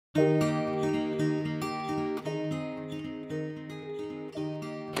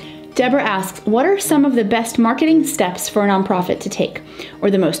Deborah asks, what are some of the best marketing steps for a nonprofit to take,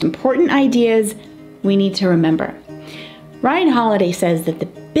 or the most important ideas we need to remember? Ryan Holiday says that the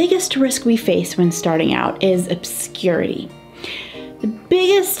biggest risk we face when starting out is obscurity. The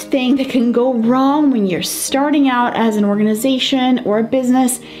biggest thing that can go wrong when you're starting out as an organization or a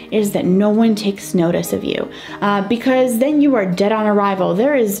business is that no one takes notice of you, because then you are dead on arrival.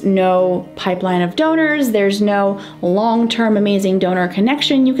 There is no pipeline of donors. There's no long-term amazing donor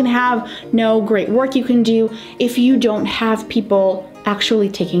connection you can have, no great work you can do if you don't have people actually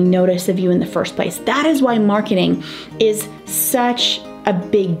taking notice of you in the first place. That is why marketing is such a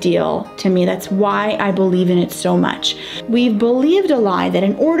big deal to me. That's why I believe in it so much. We've believed a lie that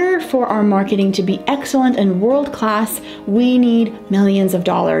in order for our marketing to be excellent and world-class, we need millions of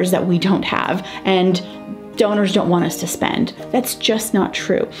dollars that we don't have, and donors don't want us to spend. That's just not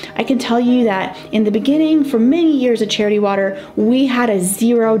true. I can tell you that in the beginning, for many years at Charity Water, we had a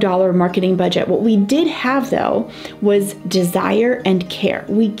 $0 marketing budget. What we did have, though, was desire and care.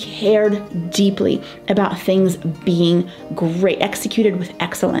 We cared deeply about things being great, executed with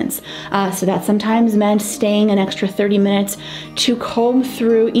excellence. So that sometimes meant staying an extra 30 minutes to comb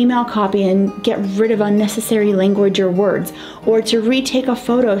through email copy and get rid of unnecessary language or words, or to retake a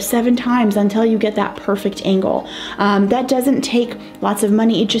photo 7 times until you get that perfect angle. That doesn't take lots of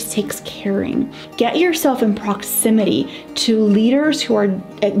money, it just takes caring. Get yourself in proximity to leaders who are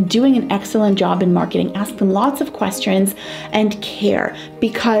doing an excellent job in marketing. Ask them lots of questions and care,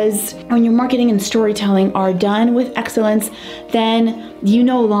 because when your marketing and storytelling are done with excellence, then you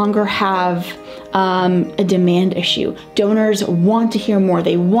no longer have a demand issue. Donors want to hear more.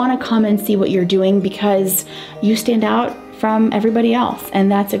 They want to come and see what you're doing because you stand out from everybody else,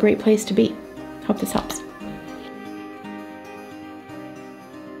 and that's a great place to be. Hope this helps.